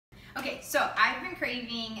Okay, so I've been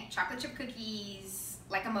craving chocolate chip cookies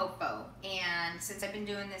like a mofo, and since I've been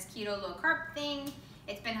doing this keto low carb thing,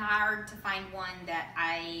 it's been hard to find one that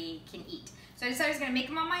I can eat. So I decided I was gonna make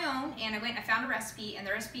them on my own, and I found a recipe, and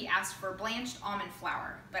the recipe asked for blanched almond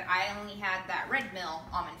flour, but I only had that red mill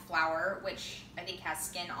almond flour, which I think has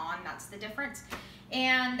skin on, that's the difference.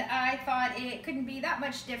 And I thought it couldn't be that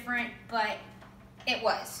much different, but it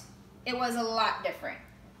was. It was a lot different.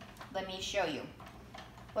 Let me show you.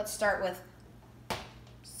 Let's start with,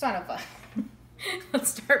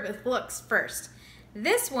 let's start with looks first.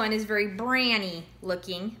 This one is very branny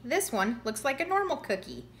looking. This one looks like a normal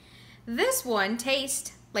cookie. This one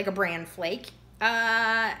tastes like a bran flake.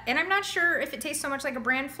 And I'm not sure if it tastes so much like a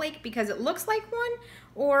bran flake because it looks like one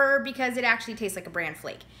or because it actually tastes like a bran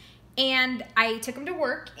flake. And I took them to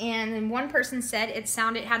work, and one person said it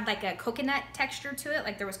had like a coconut texture to it,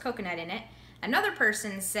 like there was coconut in it. Another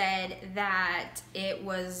person said that it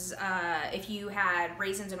was, if you had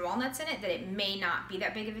raisins and walnuts in it, that it may not be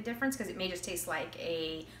that big of a difference because it may just taste like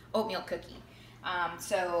a oatmeal cookie.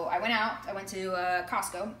 So I went to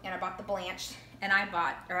Costco, and I bought the blanched, and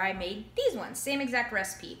I made these ones, same exact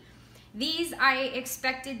recipe. These I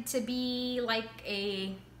expected to be like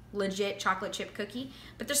a legit chocolate chip cookie,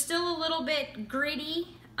 but they're still a little bit gritty.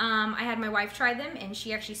 I had my wife try them, and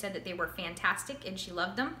she actually said that they were fantastic, and she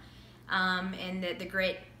loved them. And that the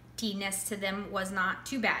grittiness to them was not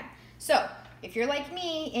too bad. So if you're like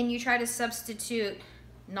me and you try to substitute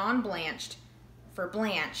non-blanched for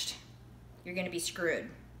blanched, you're gonna be screwed.